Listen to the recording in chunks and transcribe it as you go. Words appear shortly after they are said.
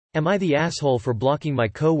Am I the asshole for blocking my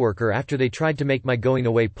coworker after they tried to make my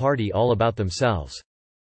going-away party all about themselves?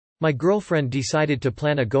 My girlfriend decided to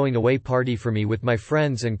plan a going-away party for me with my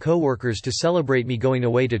friends and coworkers to celebrate me going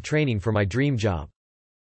away to training for my dream job.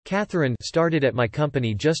 Catherine started at my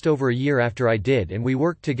company just over a year after I did, and we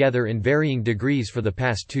worked together in varying degrees for the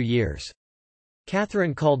past 2 years.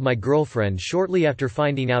 Catherine called my girlfriend shortly after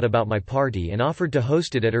finding out about my party and offered to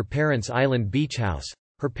host it at her parents' island beach house.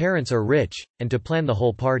 Her parents are rich, and to plan the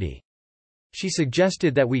whole party. She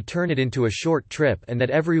suggested that we turn it into a short trip and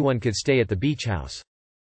that everyone could stay at the beach house.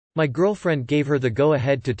 My girlfriend gave her the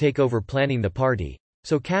go-ahead to take over planning the party,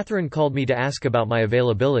 so Catherine called me to ask about my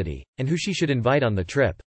availability, and who she should invite on the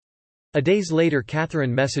trip. A days later,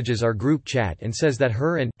 Catherine messages our group chat and says that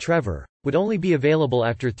her and Trevor would only be available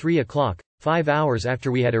after 3 o'clock, 5 hours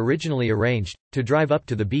after we had originally arranged, to drive up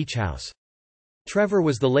to the beach house. Trevor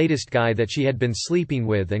was the latest guy that she had been sleeping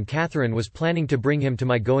with, and Catherine was planning to bring him to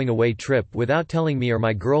my going-away trip without telling me or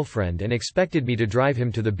my girlfriend, and expected me to drive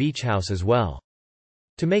him to the beach house as well.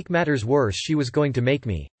 To make matters worse, she was going to make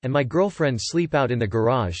me and my girlfriend sleep out in the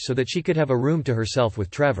garage so that she could have a room to herself with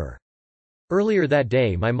Trevor. Earlier that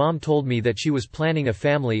day, my mom told me that she was planning a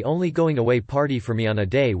family-only going-away party for me on a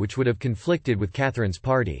day which would have conflicted with Catherine's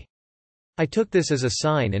party. I took this as a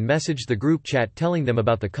sign and messaged the group chat telling them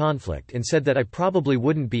about the conflict and said that I probably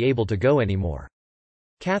wouldn't be able to go anymore.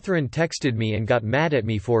 Catherine texted me and got mad at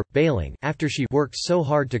me for bailing after she worked so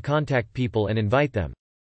hard to contact people and invite them.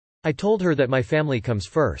 I told her that my family comes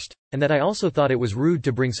first, and that I also thought it was rude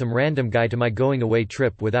to bring some random guy to my going-away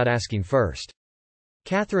trip without asking first.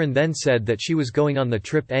 Catherine then said that she was going on the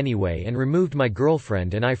trip anyway and removed my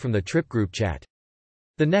girlfriend and I from the trip group chat.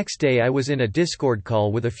 The next day I was in a Discord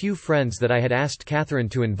call with a few friends that I had asked Catherine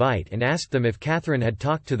to invite and asked them if Catherine had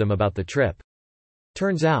talked to them about the trip.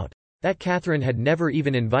 Turns out that Catherine had never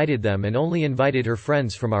even invited them and only invited her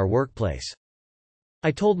friends from our workplace.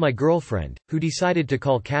 I told my girlfriend, who decided to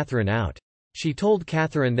call Catherine out. She told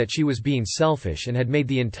Catherine that she was being selfish and had made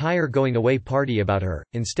the entire going-away party about her,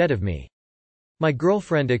 instead of me. My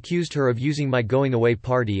girlfriend accused her of using my going-away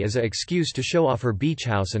party as an excuse to show off her beach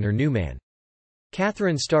house and her new man.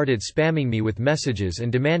 Catherine started spamming me with messages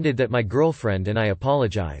and demanded that my girlfriend and I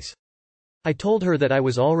apologize. I told her that I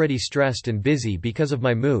was already stressed and busy because of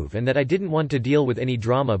my move and that I didn't want to deal with any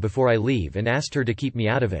drama before I leave, and asked her to keep me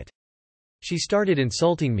out of it. She started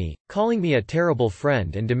insulting me, calling me a terrible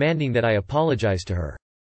friend and demanding that I apologize to her.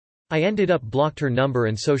 I ended up blocked her number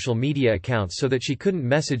and social media accounts so that she couldn't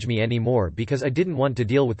message me anymore because I didn't want to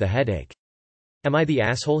deal with the headache. Am I the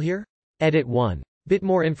asshole here? Edit 1. Bit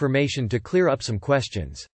more information to clear up some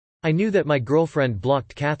questions. I knew that my girlfriend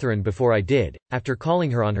blocked Catherine before I did, after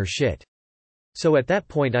calling her on her shit. So at that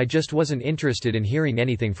point I just wasn't interested in hearing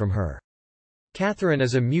anything from her. Catherine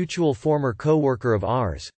is a mutual former co-worker of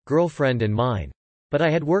ours, girlfriend and mine. But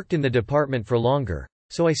I had worked in the department for longer,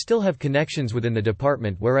 so I still have connections within the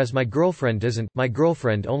department, whereas my girlfriend doesn't. My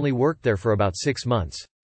girlfriend only worked there for about 6 months.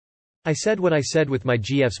 I said what I said with my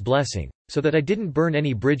GF's blessing, so that I didn't burn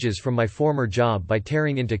any bridges from my former job by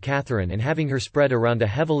tearing into Catherine and having her spread around a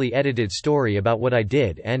heavily edited story about what I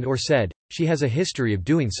did and or said. She has a history of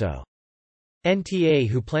doing so. NTA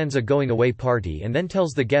who plans a going-away party and then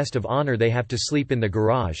tells the guest of honor they have to sleep in the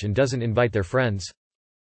garage and doesn't invite their friends.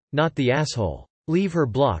 Not the asshole. Leave her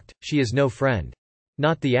blocked, she is no friend.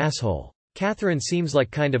 Not the asshole. Catherine seems like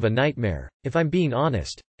kind of a nightmare, if I'm being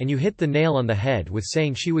honest, and you hit the nail on the head with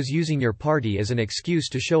saying she was using your party as an excuse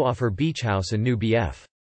to show off her beach house and new BF.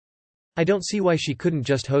 I don't see why she couldn't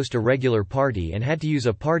just host a regular party and had to use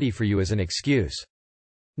a party for you as an excuse.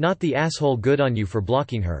 Not the asshole. Good on you for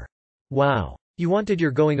blocking her. Wow. You wanted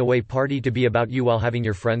your going-away party to be about you while having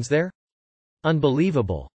your friends there?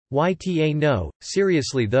 Unbelievable. YTA. No,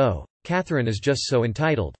 seriously though, Catherine is just so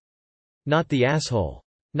entitled. Not the asshole.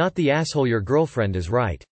 Not the asshole. Your girlfriend is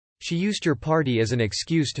right. She used your party as an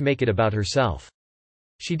excuse to make it about herself.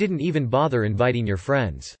 She didn't even bother inviting your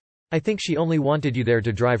friends. I think she only wanted you there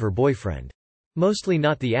to drive her boyfriend. Mostly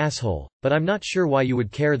not the asshole, but I'm not sure why you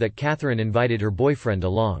would care that Catherine invited her boyfriend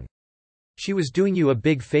along. She was doing you a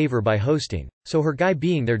big favor by hosting, so her guy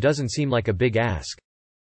being there doesn't seem like a big ask.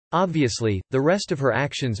 Obviously, the rest of her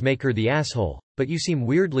actions make her the asshole, but you seem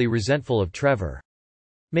weirdly resentful of Trevor.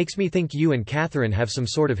 Makes me think you and Catherine have some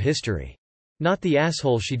sort of history. Not the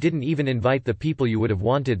asshole. She didn't even invite the people you would have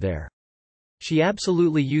wanted there. She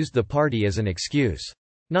absolutely used the party as an excuse.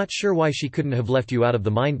 Not sure why she couldn't have left you out of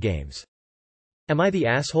the mind games. Am I the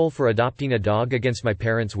asshole for adopting a dog against my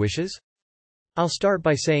parents' wishes? I'll start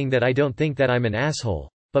by saying that I don't think that I'm an asshole,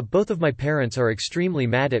 but both of my parents are extremely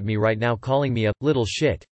mad at me right now, calling me a little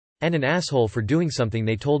shit and an asshole for doing something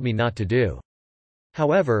they told me not to do.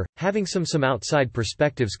 However, having some outside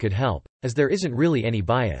perspectives could help, as there isn't really any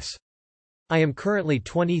bias. I am currently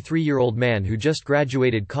 23-year-old man who just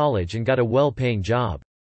graduated college and got a well-paying job.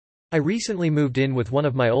 I recently moved in with one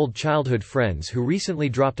of my old childhood friends who recently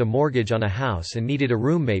dropped a mortgage on a house and needed a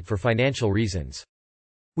roommate for financial reasons.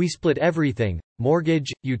 We split everything: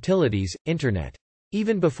 mortgage, utilities, internet.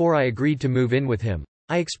 Even before I agreed to move in with him,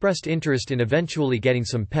 I expressed interest in eventually getting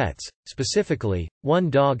some pets, specifically, one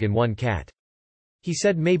dog and one cat. He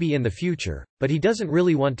said maybe in the future, but he doesn't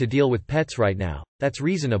really want to deal with pets right now. That's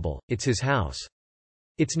reasonable, it's his house.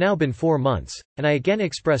 It's now been 4 months, and I again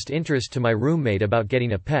expressed interest to my roommate about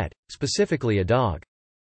getting a pet, specifically a dog.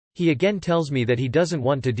 He again tells me that he doesn't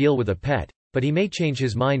want to deal with a pet, but he may change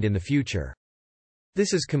his mind in the future.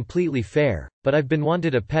 This is completely fair, but I've been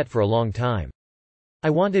wanted a pet for a long time. I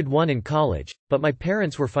wanted one in college, but my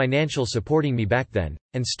parents were financial supporting me back then,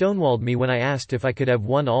 and stonewalled me when I asked if I could have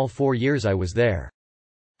one all 4 years I was there.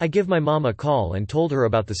 I give my mom a call and told her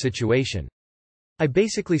about the situation. I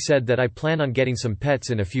basically said that I plan on getting some pets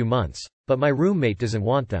in a few months, but my roommate doesn't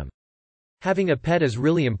want them. Having a pet is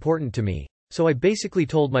really important to me, so I basically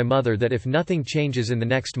told my mother that if nothing changes in the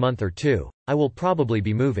next month or two, I will probably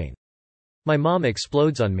be moving. My mom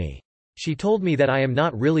explodes on me. She told me that I am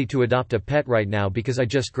not really to adopt a pet right now because I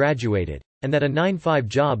just graduated, and that a 9-to-5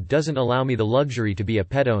 job doesn't allow me the luxury to be a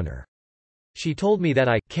pet owner. She told me that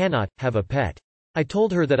I cannot have a pet. I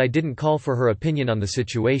told her that I didn't call for her opinion on the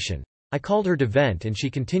situation. I called her to vent and she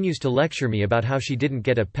continues to lecture me about how she didn't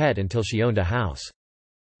get a pet until she owned a house.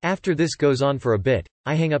 After this goes on for a bit,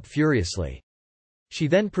 I hang up furiously. She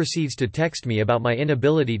then proceeds to text me about my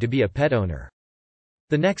inability to be a pet owner.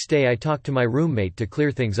 The next day I talk to my roommate to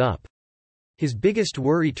clear things up. His biggest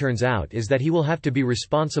worry turns out is that he will have to be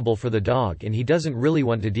responsible for the dog and he doesn't really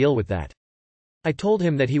want to deal with that. I told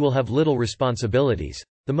him that he will have little responsibilities.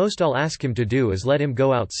 The most I'll ask him to do is let him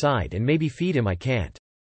go outside and maybe feed him. I can't.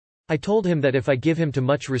 I told him that if I give him too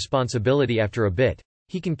much responsibility after a bit,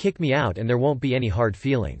 he can kick me out and there won't be any hard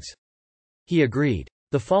feelings. He agreed.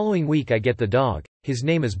 The following week I get the dog. His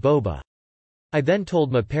name is Boba. I then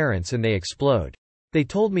told my parents and they explode. They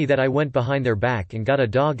told me that I went behind their back and got a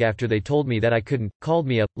dog after they told me that I couldn't, called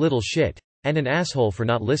me a little shit and an asshole for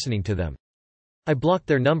not listening to them. I blocked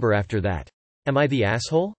their number after that. Am I the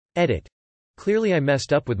asshole? Edit. Clearly I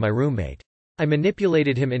messed up with my roommate. I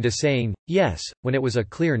manipulated him into saying yes, when it was a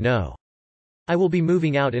clear no. I will be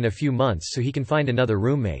moving out in a few months so he can find another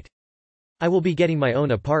roommate. I will be getting my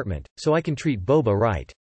own apartment, so I can treat Boba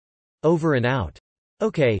right. Over and out.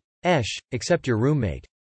 Okay, accept your roommate.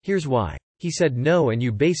 Here's why. He said no and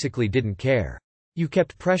you basically didn't care. You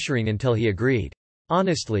kept pressuring until he agreed.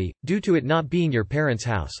 Honestly, due to it not being your parents'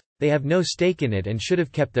 house, they have no stake in it and should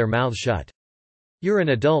have kept their mouths shut. You're an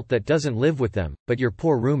adult that doesn't live with them, but your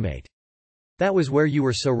poor roommate. That was where you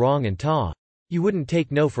were so wrong and you wouldn't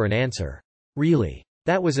take no for an answer. Really.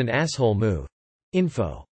 That was an asshole move.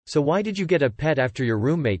 Info. So why did you get a pet after your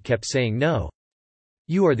roommate kept saying no?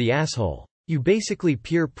 You are the asshole. You basically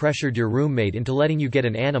peer pressured your roommate into letting you get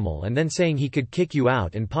an animal and then saying he could kick you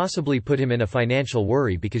out and possibly put him in a financial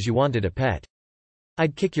worry because you wanted a pet.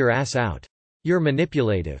 I'd kick your ass out. You're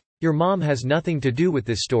manipulative. Your mom has nothing to do with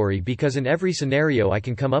this story because in every scenario I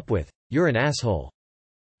can come up with, you're an asshole.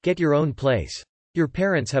 Get your own place. Your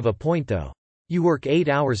parents have a point though. You work 8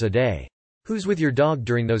 hours a day. Who's with your dog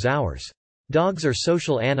during those hours? Dogs are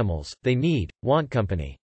social animals, they want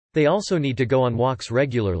company. They also need to go on walks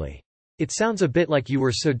regularly. It sounds a bit like you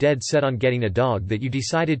were so dead set on getting a dog that you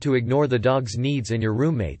decided to ignore the dog's needs and your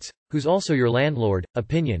roommate's, who's also your landlord,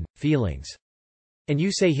 opinion, feelings. And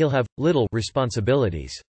you say he'll have little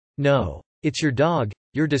responsibilities. No. It's your dog,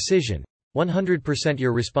 your decision. 100%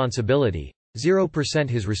 your responsibility. 0%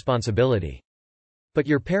 his responsibility. But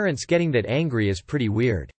your parents getting that angry is pretty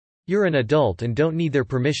weird. You're an adult and don't need their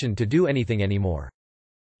permission to do anything anymore.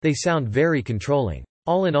 They sound very controlling.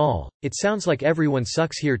 All in all, it sounds like everyone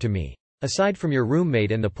sucks here to me. Aside from your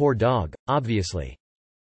roommate and the poor dog, obviously.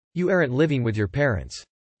 You aren't living with your parents.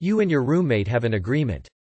 You and your roommate have an agreement.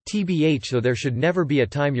 TBH, though, there should never be a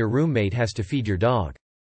time your roommate has to feed your dog.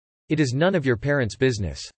 It is none of your parents'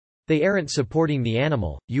 business. They aren't supporting the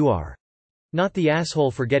animal, you are. Not the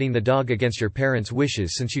asshole for getting the dog against your parents'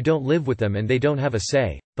 wishes since you don't live with them and they don't have a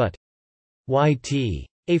say, but YT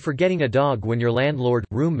for getting a dog when your landlord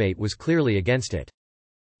roommate was clearly against it.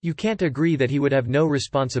 You can't agree that he would have no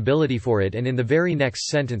responsibility for it and in the very next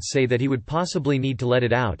sentence say that he would possibly need to let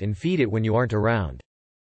it out and feed it when you aren't around.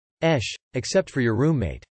 Except for your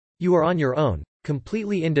roommate. You are on your own,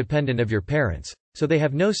 completely independent of your parents, so they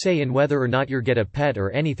have no say in whether or not you get a pet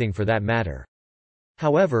or anything for that matter.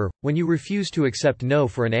 However, when you refuse to accept no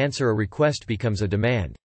for an answer, a request becomes a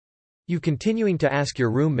demand. You continuing to ask your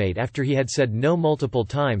roommate after he had said no multiple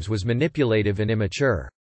times was manipulative and immature.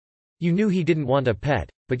 You knew he didn't want a pet,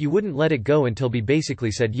 but you wouldn't let it go until he basically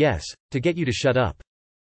said yes, to get you to shut up.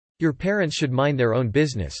 Your parents should mind their own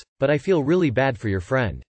business, but I feel really bad for your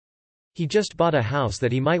friend. He just bought a house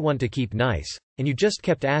that he might want to keep nice, and you just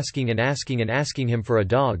kept asking and asking and asking him for a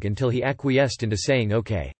dog until he acquiesced into saying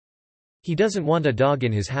okay. He doesn't want a dog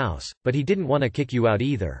in his house, but he didn't want to kick you out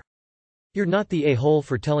either. You're not the a-hole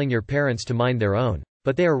for telling your parents to mind their own,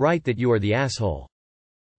 but they are right that you are the asshole.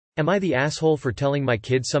 Am I the asshole for telling my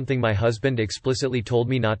kids something my husband explicitly told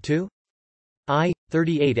me not to? I,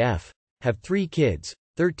 38F, have 3 kids,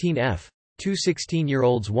 13F, 2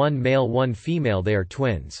 16-year-olds, 1 male 1 female. They are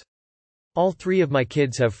twins. All 3 of my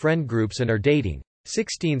kids have friend groups and are dating.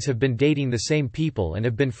 16s have been dating the same people and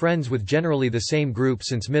have been friends with generally the same group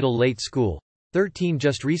since late school. 13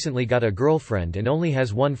 just recently got a girlfriend and only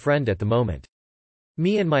has 1 friend at the moment.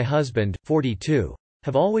 Me and my husband, 42,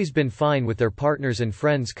 have always been fine with their partners and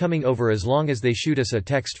friends coming over as long as they shoot us a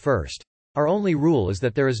text first. Our only rule is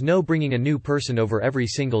that there is no bringing a new person over every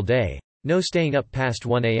single day, no staying up past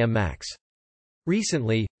 1 a.m. max.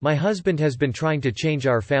 Recently, my husband has been trying to change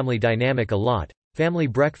our family dynamic a lot. Family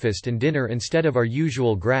breakfast and dinner instead of our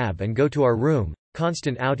usual grab and go to our room,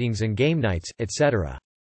 constant outings and game nights, etc.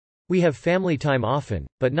 We have family time often,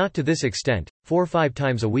 but not to this extent, 4 or 5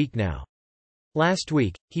 times a week now. Last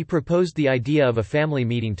week, he proposed the idea of a family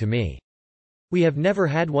meeting to me. We have never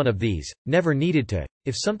had one of these, never needed to.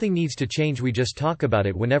 If something needs to change, we just talk about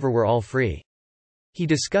it whenever we're all free. He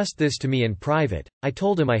discussed this to me in private. I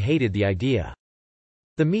told him I hated the idea.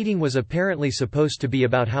 The meeting was apparently supposed to be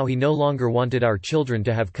about how he no longer wanted our children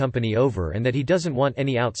to have company over and that he doesn't want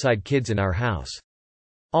any outside kids in our house.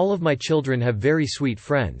 All of my children have very sweet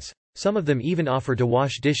friends. Some of them even offer to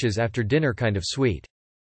wash dishes after dinner, kind of sweet.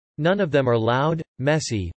 None of them are loud,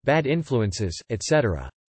 messy, bad influences, etc.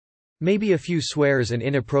 Maybe a few swears and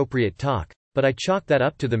inappropriate talk, but I chalk that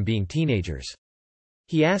up to them being teenagers.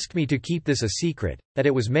 He asked me to keep this a secret, that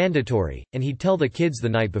it was mandatory, and he'd tell the kids the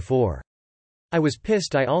night before. I was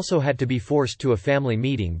pissed. I also had to be forced to a family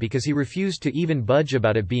meeting because he refused to even budge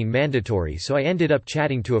about it being mandatory, so I ended up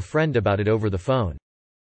chatting to a friend about it over the phone.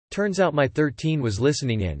 Turns out my 13 was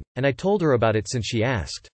listening in, and I told her about it since she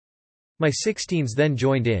asked. My 16s then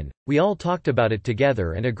joined in. We all talked about it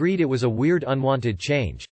together and agreed it was a weird unwanted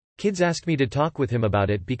change. Kids asked me to talk with him about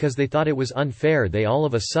it because they thought it was unfair they all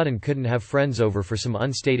of a sudden couldn't have friends over for some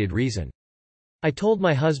unstated reason. I told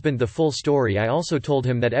my husband the full story. I also told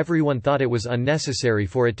him that everyone thought it was unnecessary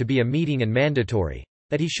for it to be a meeting and mandatory,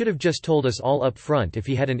 that he should have just told us all up front if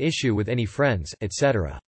he had an issue with any friends,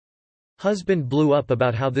 etc. Husband blew up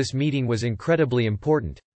about how this meeting was incredibly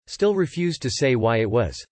important, still refused to say why it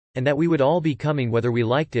was, and that we would all be coming whether we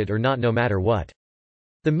liked it or not, no matter what.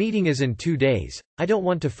 The meeting is in 2 days. I don't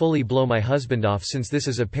want to fully blow my husband off since this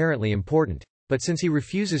is apparently important, but since he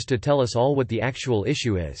refuses to tell us all what the actual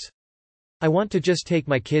issue is, I want to just take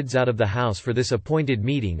my kids out of the house for this appointed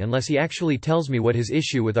meeting unless he actually tells me what his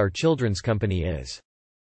issue with our children's company is.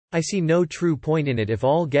 I see no true point in it if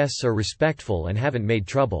all guests are respectful and haven't made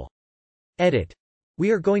trouble. Edit. We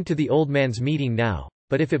are going to the old man's meeting now,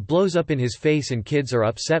 but if it blows up in his face and kids are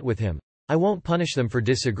upset with him, I won't punish them for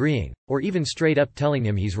disagreeing, or even straight up telling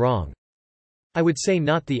him he's wrong. I would say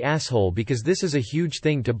not the asshole because this is a huge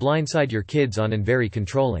thing to blindside your kids on and very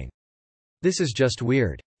controlling. This is just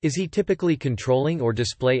weird. Is he typically controlling or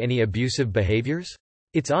display any abusive behaviors?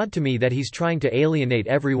 It's odd to me that he's trying to alienate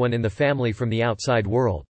everyone in the family from the outside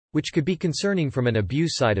world, which could be concerning from an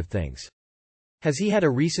abuse side of things. Has he had a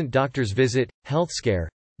recent doctor's visit, health scare,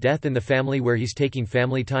 death in the family where he's taking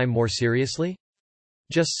family time more seriously?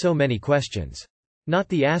 Just so many questions. Not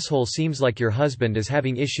the asshole seems like your husband is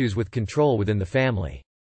having issues with control within the family.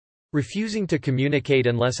 Refusing to communicate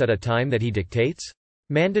unless at a time that he dictates?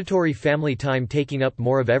 Mandatory family time taking up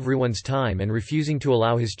more of everyone's time and refusing to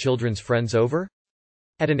allow his children's friends over?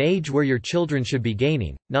 At an age where your children should be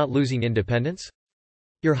gaining, not losing independence?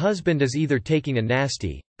 Your husband is either taking a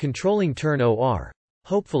nasty, controlling turn or,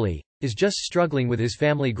 hopefully, is just struggling with his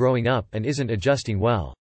family growing up and isn't adjusting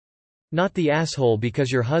well. Not the asshole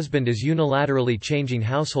because your husband is unilaterally changing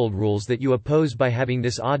household rules that you oppose by having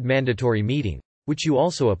this odd mandatory meeting, which you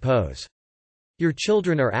also oppose. Your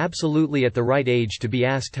children are absolutely at the right age to be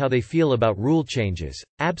asked how they feel about rule changes,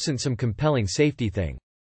 absent some compelling safety thing.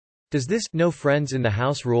 Does this "no friends in the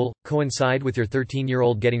house" rule coincide with your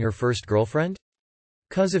 13-year-old getting her first girlfriend?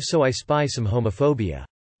 'Cause if so, I spy some homophobia.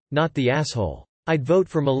 Not the asshole. I'd vote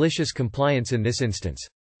for malicious compliance in this instance.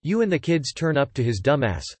 You and the kids turn up to his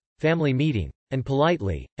dumbass, family meeting, and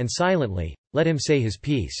politely, and silently, let him say his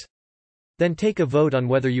piece. Then take a vote on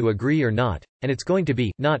whether you agree or not, and it's going to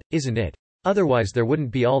be, not, isn't it? Otherwise there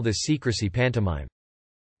wouldn't be all this secrecy pantomime.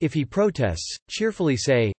 If he protests, cheerfully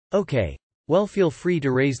say, okay, well, feel free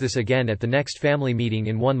to raise this again at the next family meeting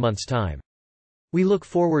in 1 month's time. We look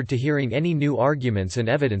forward to hearing any new arguments and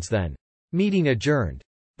evidence then. Meeting adjourned.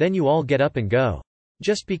 Then you all get up and go.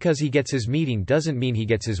 Just because he gets his meeting doesn't mean he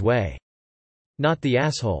gets his way. Not the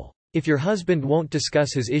asshole. If your husband won't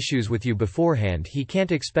discuss his issues with you beforehand, he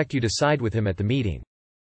can't expect you to side with him at the meeting.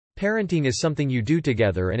 Parenting is something you do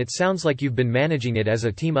together, and it sounds like you've been managing it as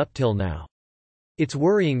a team up till now. It's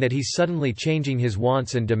worrying that he's suddenly changing his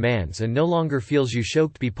wants and demands and no longer feels you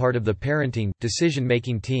should be part of the parenting,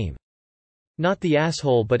 decision-making team. Not the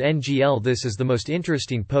asshole but NGL. This is the most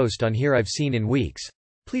interesting post on here I've seen in weeks.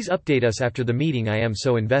 Please update us after the meeting. I am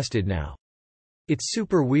so invested now. It's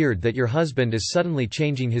super weird that your husband is suddenly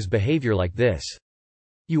changing his behavior like this.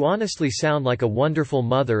 You honestly sound like a wonderful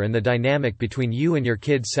mother and the dynamic between you and your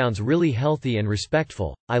kids sounds really healthy and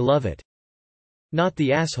respectful. I love it. Not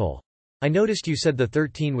the asshole. I noticed you said the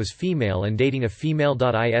 13 was female and dating a female.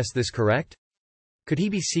 Is this correct? Could he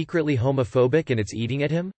be secretly homophobic and it's eating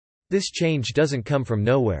at him? This change doesn't come from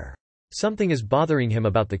nowhere. Something is bothering him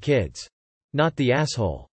about the kids. Not the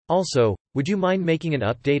asshole. Also, would you mind making an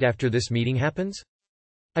update after this meeting happens?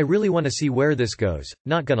 I really want to see where this goes,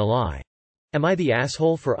 not gonna lie. Am I the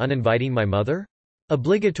asshole for uninviting my mother?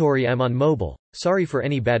 Obligatory. I'm on mobile, sorry for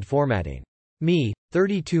any bad formatting. Me,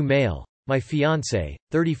 32 male, my fiancé,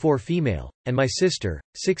 34 female, and my sister,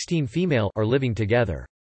 16 female, are living together.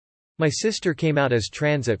 My sister came out as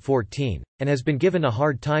trans at 14, and has been given a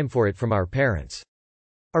hard time for it from our parents.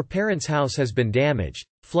 Our parents' house has been damaged,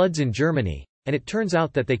 floods in Germany, and it turns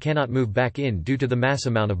out that they cannot move back in due to the mass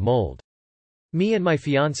amount of mold. Me and my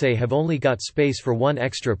fiancé have only got space for one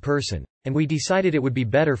extra person, and we decided it would be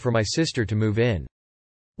better for my sister to move in.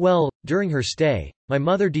 Well, during her stay, my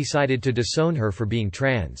mother decided to disown her for being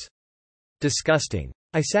trans. Disgusting.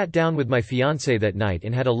 I sat down with my fiancé that night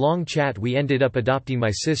and had a long chat. We ended up adopting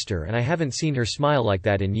my sister and I haven't seen her smile like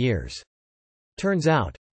that in years. Turns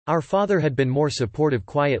out, our father had been more supportive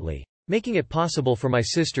quietly, making it possible for my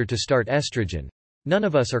sister to start estrogen. None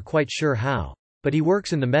of us are quite sure how. But he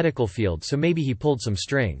works in the medical field, so maybe he pulled some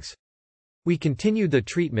strings. We continued the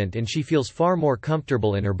treatment and she feels far more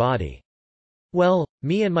comfortable in her body. Well,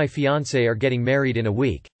 me and my fiancé are getting married in a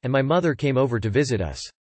week, and my mother came over to visit us.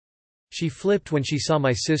 She flipped when she saw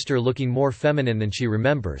my sister looking more feminine than she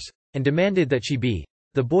remembers, and demanded that she be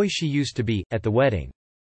the boy she used to be, at the wedding.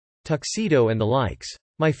 Tuxedo and the likes.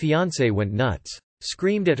 My fiancé went nuts.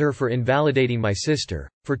 Screamed at her for invalidating my sister,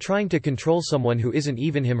 for trying to control someone who isn't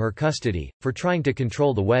even him, her custody, for trying to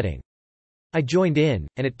control the wedding. I joined in,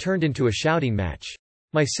 and it turned into a shouting match.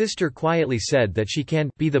 My sister quietly said that she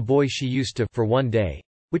can be the boy she used to for one day,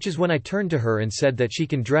 which is when I turned to her and said that she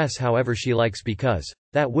can dress however she likes because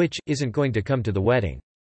that witch isn't going to come to the wedding.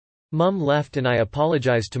 Mum left and I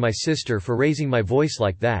apologized to my sister for raising my voice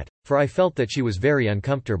like that, for I felt that she was very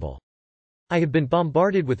uncomfortable. I have been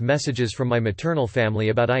bombarded with messages from my maternal family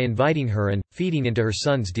about I inviting her and feeding into her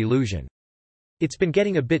son's delusion. It's been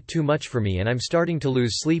getting a bit too much for me and I'm starting to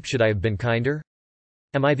lose sleep. Should I have been kinder?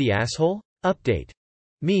 Am I the asshole? Update.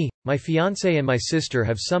 Me, my fiancé and my sister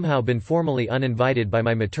have somehow been formally uninvited by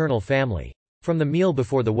my maternal family from the meal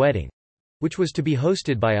before the wedding, which was to be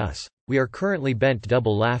hosted by us. We are currently bent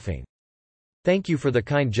double laughing. Thank you for the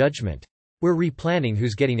kind judgment. We're replanning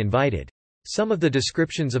who's getting invited. Some of the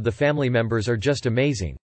descriptions of the family members are just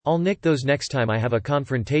amazing. I'll nick those next time I have a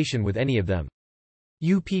confrontation with any of them.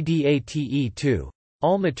 UPDATE2.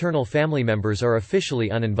 All maternal family members are officially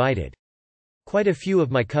uninvited. Quite a few of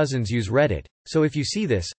my cousins use Reddit, so if you see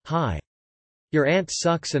this, hi. Your aunt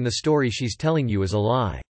sucks and the story she's telling you is a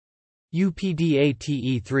lie.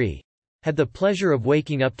 UPDATE3. Had the pleasure of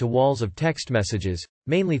waking up to walls of text messages,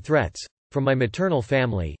 mainly threats, from my maternal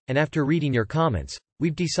family, and after reading your comments,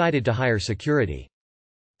 we've decided to hire security.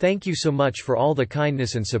 Thank you so much for all the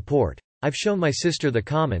kindness and support. I've shown my sister the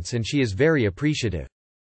comments and she is very appreciative.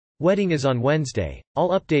 Wedding is on Wednesday.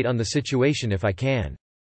 I'll update on the situation if I can.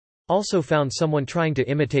 Also found someone trying to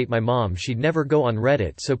imitate my mom. She'd never go on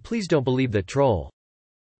Reddit, so please don't believe that troll.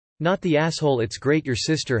 Not the asshole. It's great your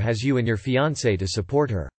sister has you and your fiancé to support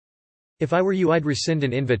her. If I were you, I'd rescind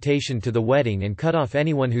an invitation to the wedding and cut off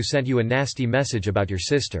anyone who sent you a nasty message about your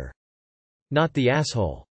sister. Not the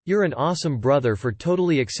asshole. You're an awesome brother for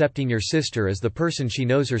totally accepting your sister as the person she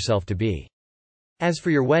knows herself to be. As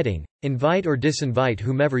for your wedding, invite or disinvite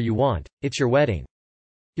whomever you want, it's your wedding.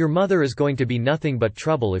 Your mother is going to be nothing but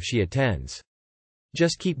trouble if she attends.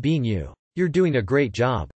 Just keep being you. You're doing a great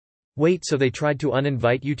job. Wait, so they tried to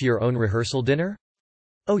uninvite you to your own rehearsal dinner?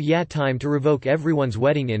 Oh yeah, time to revoke everyone's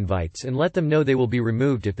wedding invites and let them know they will be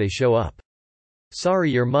removed if they show up.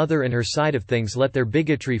 Sorry, your mother and her side of things let their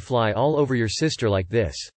bigotry fly all over your sister like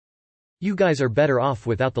this. You guys are better off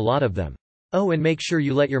without the lot of them. Oh, and make sure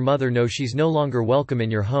you let your mother know she's no longer welcome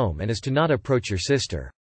in your home and is to not approach your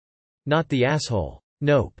sister. Not the asshole.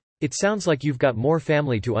 Nope. It sounds like you've got more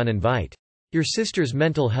family to uninvite. Your sister's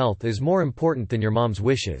mental health is more important than your mom's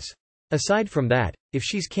wishes. Aside from that, if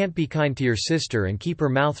she can't be kind to your sister and keep her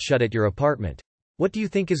mouth shut at your apartment, what do you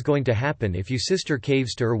think is going to happen if your sister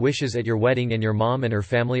caves to her wishes at your wedding and your mom and her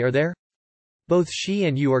family are there? Both she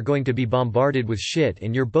and you are going to be bombarded with shit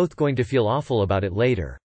and you're both going to feel awful about it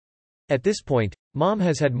later. At this point, mom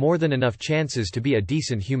has had more than enough chances to be a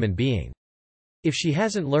decent human being. If she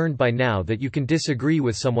hasn't learned by now that you can disagree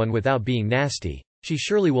with someone without being nasty, she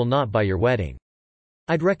surely will not buy your wedding.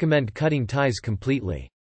 I'd recommend cutting ties completely.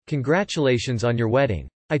 Congratulations on your wedding.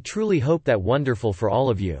 I truly hope that wonderful for all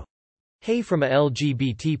of you. Hey, from a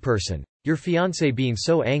LGBT person, your fiancé being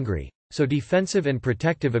so angry, so defensive and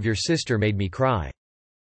protective of your sister made me cry.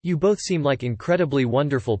 You both seem like incredibly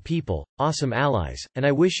wonderful people, awesome allies, and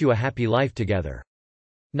I wish you a happy life together.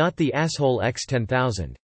 Not the asshole x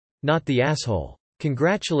 10,000. Not the asshole.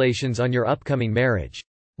 Congratulations on your upcoming marriage.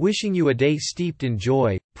 Wishing you a day steeped in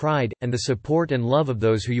joy, pride, and the support and love of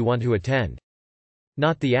those who you want to attend.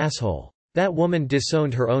 Not the asshole. That woman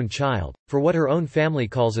disowned her own child, for what her own family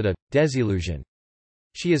calls it, a desillusion.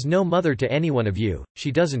 She is no mother to any one of you,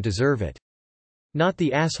 she doesn't deserve it. Not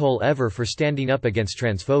the asshole ever for standing up against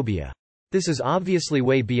transphobia. This is obviously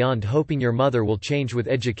way beyond hoping your mother will change with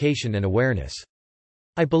education and awareness.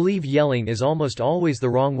 I believe yelling is almost always the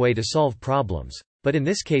wrong way to solve problems, but in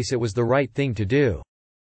this case it was the right thing to do.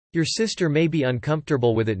 Your sister may be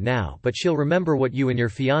uncomfortable with it now, but she'll remember what you and your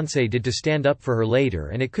fiancé did to stand up for her later,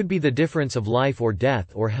 and it could be the difference of life or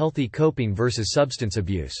death or healthy coping versus substance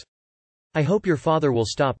abuse. I hope your father will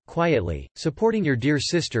stop, quietly, supporting your dear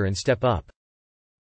sister and step up.